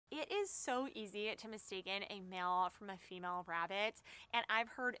so easy to mistaken a male from a female rabbit, and I've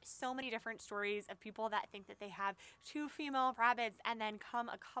heard so many different stories of people that think that they have two female rabbits and then come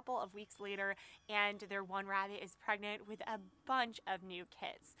a couple of weeks later and their one rabbit is pregnant with a bunch of new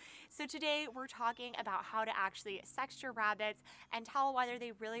kids. So today we're talking about how to actually sex your rabbits and tell whether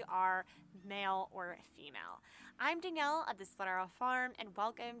they really are male or female. I'm Danielle of the Split Arrow Farm, and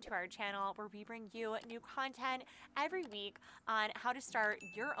welcome to our channel where we bring you new content every week on how to start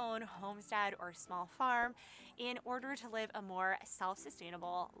your own homestead or small farm in order to live a more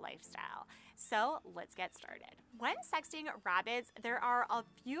self-sustainable lifestyle. So let's get started. When sexting rabbits, there are a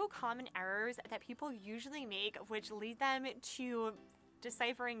few common errors that people usually make which lead them to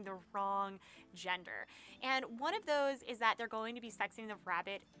deciphering the wrong gender. And one of those is that they're going to be sexing the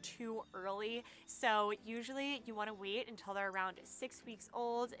rabbit too early. So usually you want to wait until they're around 6 weeks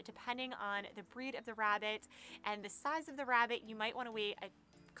old, depending on the breed of the rabbit and the size of the rabbit. You might want to wait a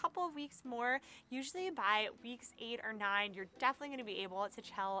couple of weeks more. Usually by weeks 8 or 9, you're definitely going to be able to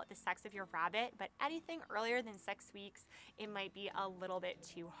tell the sex of your rabbit, but anything earlier than 6 weeks, it might be a little bit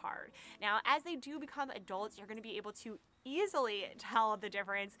too hard. Now, as they do become adults, you're going to be able to easily tell the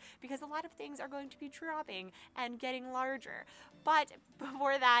difference because a lot of things are going to be dropping and getting larger. But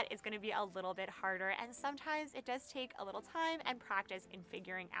before that, it's going to be a little bit harder, and sometimes it does take a little time and practice in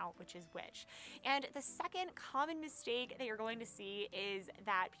figuring out which is which. And the second common mistake that you're going to see is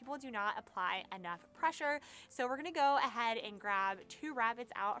that people do not apply enough pressure. So we're going to go ahead and grab 2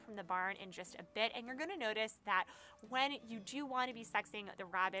 rabbits out from the barn in just a bit, and you're going to notice that when you do want to be sexing the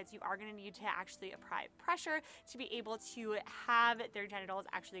rabbits, you are going to need to actually apply pressure to be able to have their genitals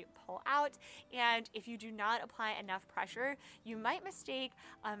actually pull out. And if you do not apply enough pressure, you might mistake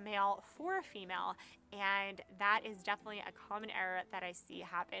a male for a female, and that is definitely a common error that I see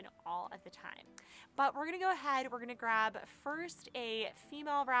happen all of the time. But we're gonna go ahead, we're gonna grab first a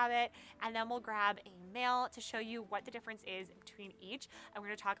female rabbit, and then we'll grab a male to show you what the difference is between each, and we're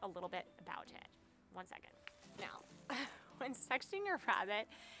gonna talk a little bit about it. 1 second. Now, when sexting your rabbit,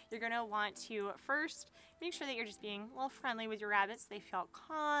 you're gonna want to first make sure that you're just being a little friendly with your rabbits so they feel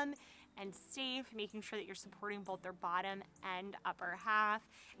calm and safe, making sure that you're supporting both their bottom and upper half.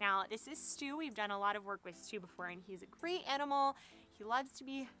 Now, this is Stu. We've done a lot of work with Stu before, and he's a great animal. He loves to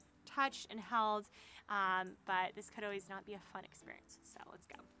be touched and held, but this could always not be a fun experience. So let's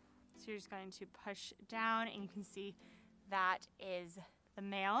go. So you're just going to push down, and you can see that is the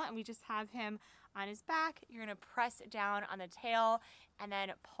male, and we just have him on his back. You're gonna press down on the tail and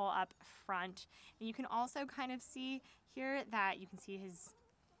then pull up front. And you can also kind of see here that you can see his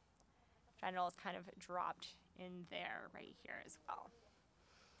genitals kind of dropped in there right here as well.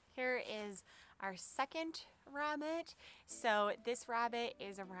 Here is our second rabbit. So this rabbit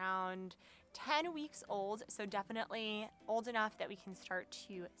is around 10 weeks old, so definitely old enough that we can start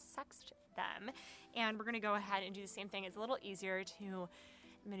to sext them. And we're gonna go ahead and do the same thing. It's a little easier to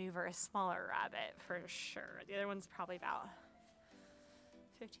maneuver a smaller rabbit for sure. The other one's probably about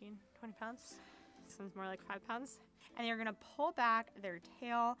 15, 20 pounds. This one's more like 5 pounds. And you're gonna pull back their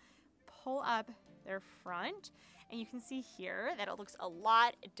tail, pull up their front, and you can see here that it looks a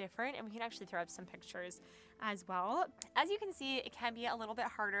lot different, and we can actually throw up some pictures as well. As you can see, it can be a little bit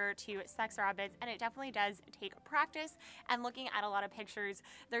harder to sex rabbits, and it definitely does take practice, and looking at a lot of pictures,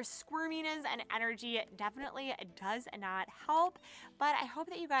 their squirminess and energy definitely does not help. But I hope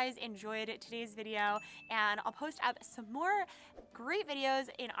that you guys enjoyed today's video, and I'll post up some more great videos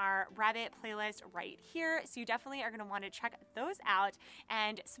in our rabbit playlist right here, so you definitely are going to want to check those out,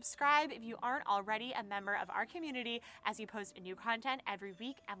 and subscribe if you aren't already a member of our community, as we post new content every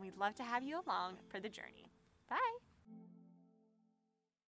week, and we'd love to have you along for the journey. Bye!